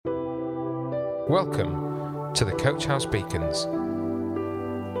Welcome to the Coach House Beacons.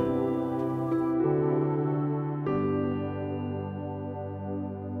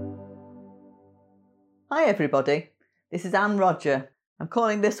 Hi everybody, this is Anne Roger. I'm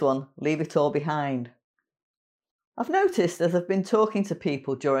calling this one Leave It All Behind. I've noticed as I've been talking to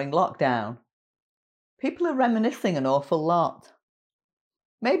people during lockdown, people are reminiscing an awful lot.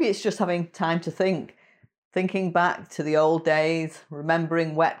 Maybe it's just having time to think, thinking back to the old days,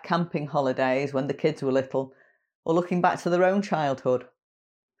 remembering wet camping holidays when the kids were little, or looking back to their own childhood.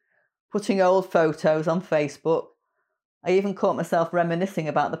 Putting old photos on Facebook, I even caught myself reminiscing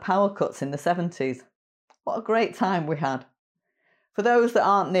about the power cuts in the 70s. What a great time we had. For those that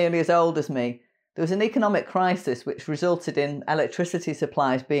aren't nearly as old as me, there was an economic crisis which resulted in electricity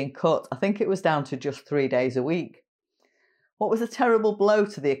supplies being cut. I think it was down to just 3 days a week. What was a terrible blow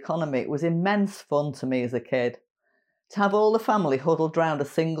to the economy was immense fun to me as a kid. To have all the family huddled round a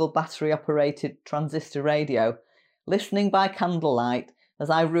single battery-operated transistor radio, listening by candlelight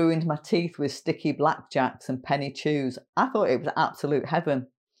as I ruined my teeth with sticky blackjacks and penny chews, I thought it was absolute heaven.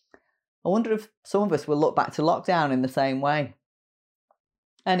 I wonder if some of us will look back to lockdown in the same way.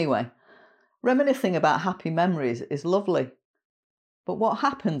 Anyway, reminiscing about happy memories is lovely. But what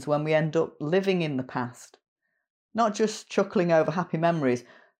happens when we end up living in the past? Not just chuckling over happy memories,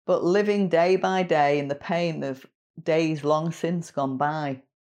 but living day by day in the pain of days long since gone by.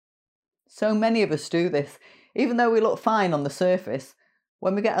 So many of us do this. Even though we look fine on the surface,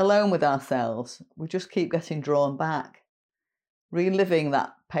 when we get alone with ourselves, we just keep getting drawn back. Reliving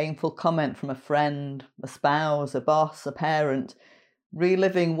that painful comment from a friend, a spouse, a boss, a parent,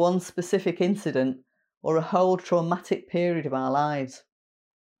 reliving one specific incident or a whole traumatic period of our lives.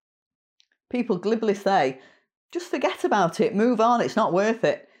 People glibly say, just forget about it, move on, it's not worth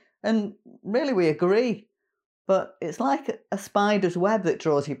it. And really we agree. But it's like a spider's web that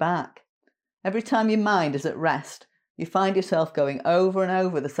draws you back. Every time your mind is at rest, you find yourself going over and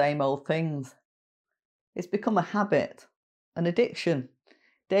over the same old things. It's become a habit, an addiction,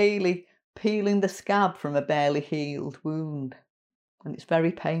 daily peeling the scab from a barely healed wound. And it's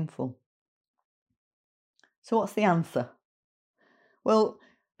very painful. So what's the answer? Well,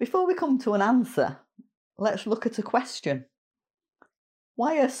 before we come to an answer, let's look at a question.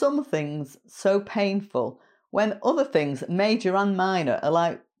 Why are some things so painful when other things, major and minor, are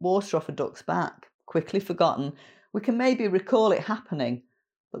like water off a duck's back, quickly forgotten? We can maybe recall it happening,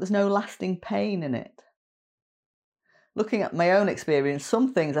 but there's no lasting pain in it. Looking at my own experience,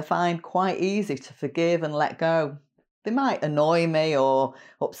 some things I find quite easy to forgive and let go. They might annoy me or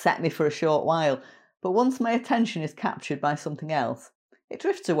upset me for a short while, but once my attention is captured by something else, it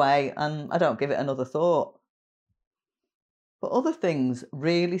drifts away and I don't give it another thought. But other things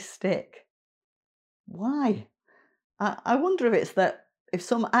really stick. Why? I wonder if it's that if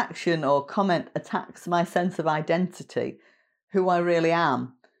some action or comment attacks my sense of identity, who I really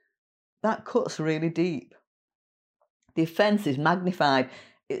am, that cuts really deep. The offence is magnified.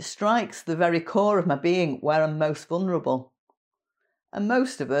 It strikes the very core of my being where I'm most vulnerable. And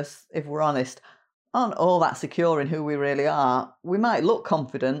most of us, if we're honest, aren't all that secure in who we really are. We might look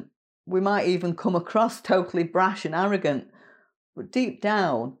confident. We might even come across totally brash and arrogant. But deep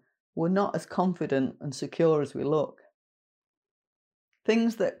down, we're not as confident and secure as we look.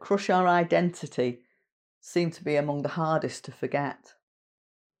 Things that crush our identity seem to be among the hardest to forget.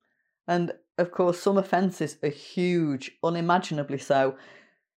 And of course, some offences are huge, unimaginably so.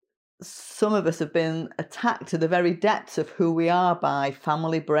 Some of us have been attacked to the very depths of who we are by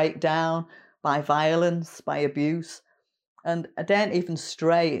family breakdown, by violence, by abuse. And I daren't even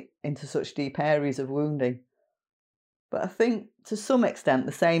stray into such deep areas of wounding. But I think to some extent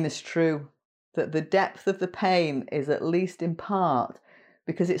the same is true, that the depth of the pain is at least in part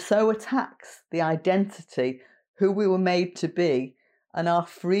because it so attacks the identity, who we were made to be, and our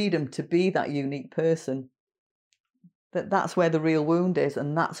freedom to be that unique person. That's where the real wound is,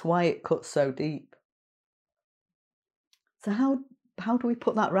 and that's why it cuts so deep. So how do we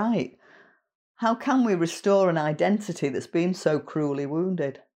put that right? How can we restore an identity that's been so cruelly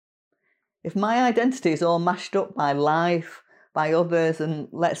wounded? If my identity is all mashed up by life, by others, and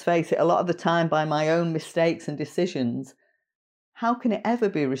let's face it, a lot of the time by my own mistakes and decisions, how can it ever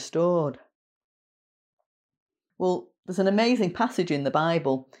be restored? Well, there's an amazing passage in the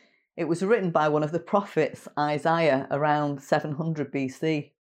Bible. It was written by one of the prophets, Isaiah, around 700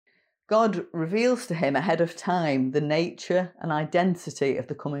 BC. God reveals to him ahead of time the nature and identity of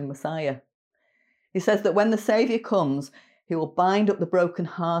the coming Messiah. He says that when the Saviour comes, he will bind up the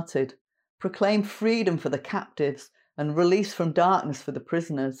brokenhearted, proclaim freedom for the captives, and release from darkness for the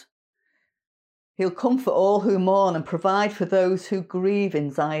prisoners. He'll comfort all who mourn and provide for those who grieve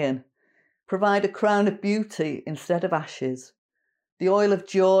in Zion, provide a crown of beauty instead of ashes, the oil of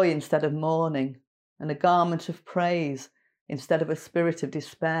joy instead of mourning, and a garment of praise instead of a spirit of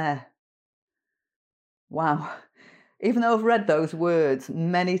despair. Wow. Even though I've read those words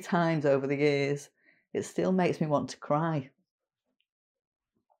many times over the years, it still makes me want to cry.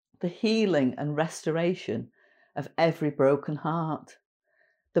 The healing and restoration of every broken heart,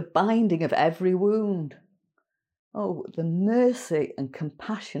 the binding of every wound. Oh, the mercy and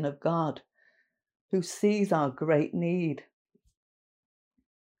compassion of God, who sees our great need.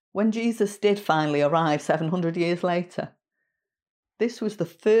 When Jesus did finally arrive 700 years later, this was the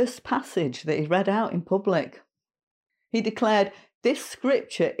first passage that he read out in public. He declared, "This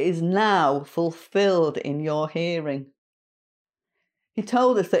scripture is now fulfilled in your hearing." He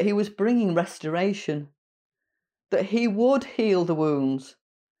told us that he was bringing restoration, that he would heal the wounds.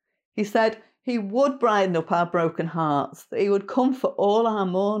 He said he would brighten up our broken hearts, that he would comfort all our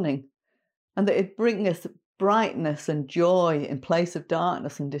mourning, and that he'd bring us brightness and joy in place of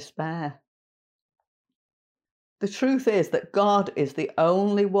darkness and despair. The truth is that God is the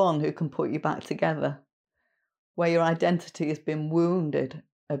only one who can put you back together, where your identity has been wounded,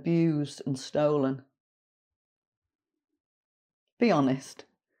 abused, and stolen. Be honest.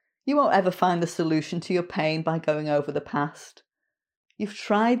 You won't ever find the solution to your pain by going over the past. You've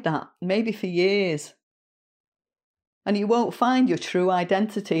tried that, maybe for years. And you won't find your true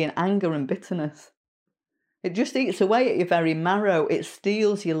identity in anger and bitterness. It just eats away at your very marrow. It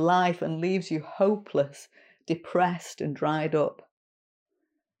steals your life and leaves you hopeless, depressed, and dried up.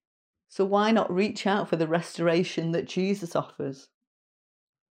 So why not reach out for the restoration that Jesus offers?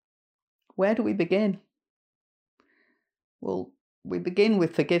 Where do we begin? Well, we begin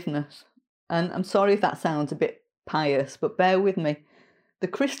with forgiveness. And I'm sorry if that sounds a bit pious, but bear with me. The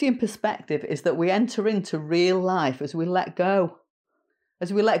Christian perspective is that we enter into real life as we let go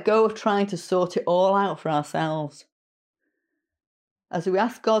of trying to sort it all out for ourselves. As we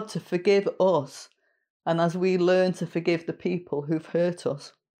ask God to forgive us, and as we learn to forgive the people who've hurt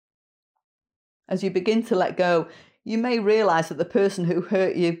us. As you begin to let go, you may realise that the person who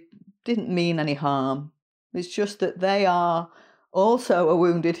hurt you didn't mean any harm. It's just that they are also a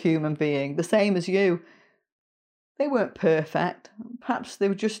wounded human being, the same as you. They weren't perfect. Perhaps they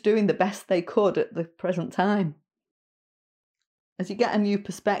were just doing the best they could at the present time. As you get a new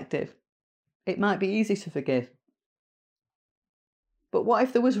perspective, it might be easy to forgive. But what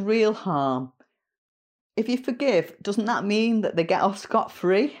if there was real harm? If you forgive, doesn't that mean that they get off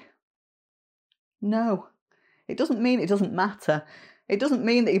scot-free? No. It doesn't mean it doesn't matter. It doesn't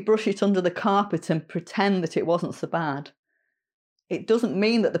mean that you brush it under the carpet and pretend that it wasn't so bad. It doesn't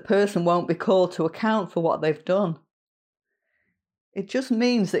mean that the person won't be called to account for what they've done. It just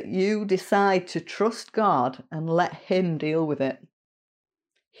means that you decide to trust God and let Him deal with it.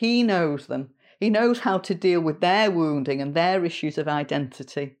 He knows them. He knows how to deal with their wounding and their issues of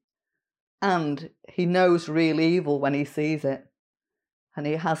identity. And He knows real evil when He sees it. And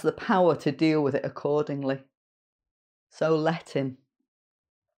He has the power to deal with it accordingly. So let Him.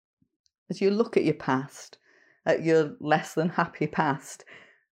 As you look at your past, at your less than happy past,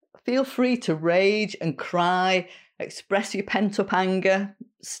 feel free to rage and cry, express your pent-up anger,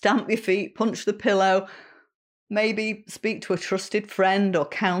 stamp your feet, punch the pillow, maybe speak to a trusted friend or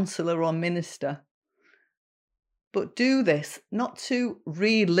counsellor or minister. But do this not to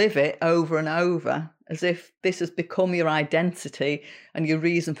relive it over and over, as if this has become your identity and your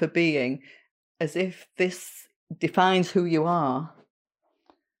reason for being, as if this defines who you are.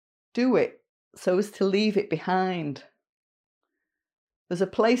 Do it so as to leave it behind. There's a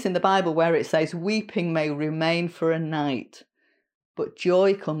place in the Bible where it says, "Weeping may remain for a night, but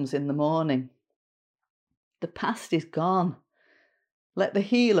joy comes in the morning." The past is gone. Let the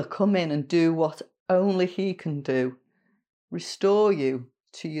healer come in and do what only He can do. Restore you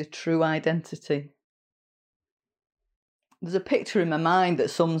to your true identity. There's a picture in my mind that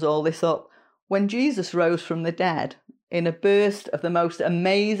sums all this up. When Jesus rose from the dead, in a burst of the most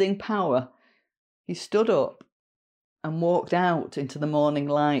amazing power, He stood up and walked out into the morning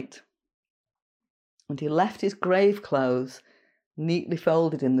light. And He left His grave clothes neatly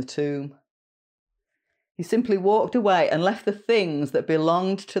folded in the tomb. He simply walked away and left the things that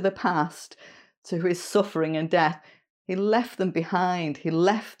belonged to the past, to His suffering and death. He left them behind. He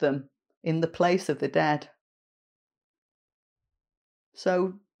left them in the place of the dead.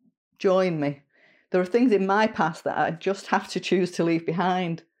 So join me. There are things in my past that I just have to choose to leave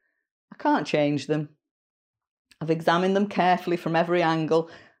behind. I can't change them. I've examined them carefully from every angle.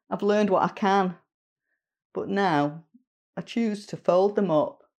 I've learned what I can. But now I choose to fold them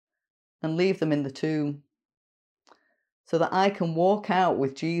up and leave them in the tomb. so that I can walk out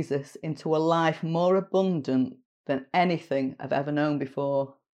with Jesus into a life more abundant than anything I've ever known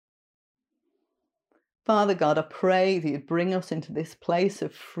before. Father God, I pray that you'd bring us into this place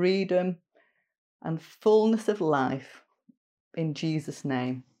of freedom and fullness of life in Jesus'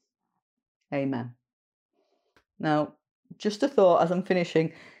 name. Amen. Now, just a thought as I'm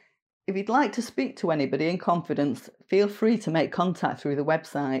finishing. If you'd like to speak to anybody in confidence, feel free to make contact through the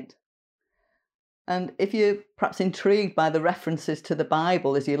website. And if you're perhaps intrigued by the references to the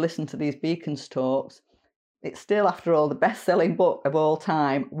Bible as you listen to these Beacons talks, it's still, after all, the best-selling book of all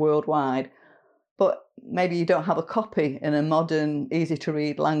time worldwide. But maybe you don't have a copy in a modern,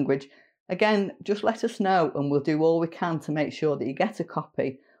 easy-to-read language. Again, just let us know and we'll do all we can to make sure that you get a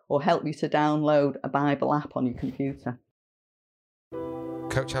copy or help you to download a Bible app on your computer.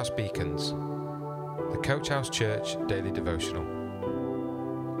 Coach House Beacons, the Coach House Church Daily Devotional.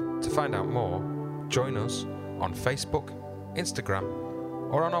 To find out more, join us on Facebook, Instagram,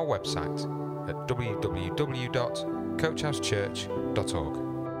 or on our website at www.coachhousechurch.org.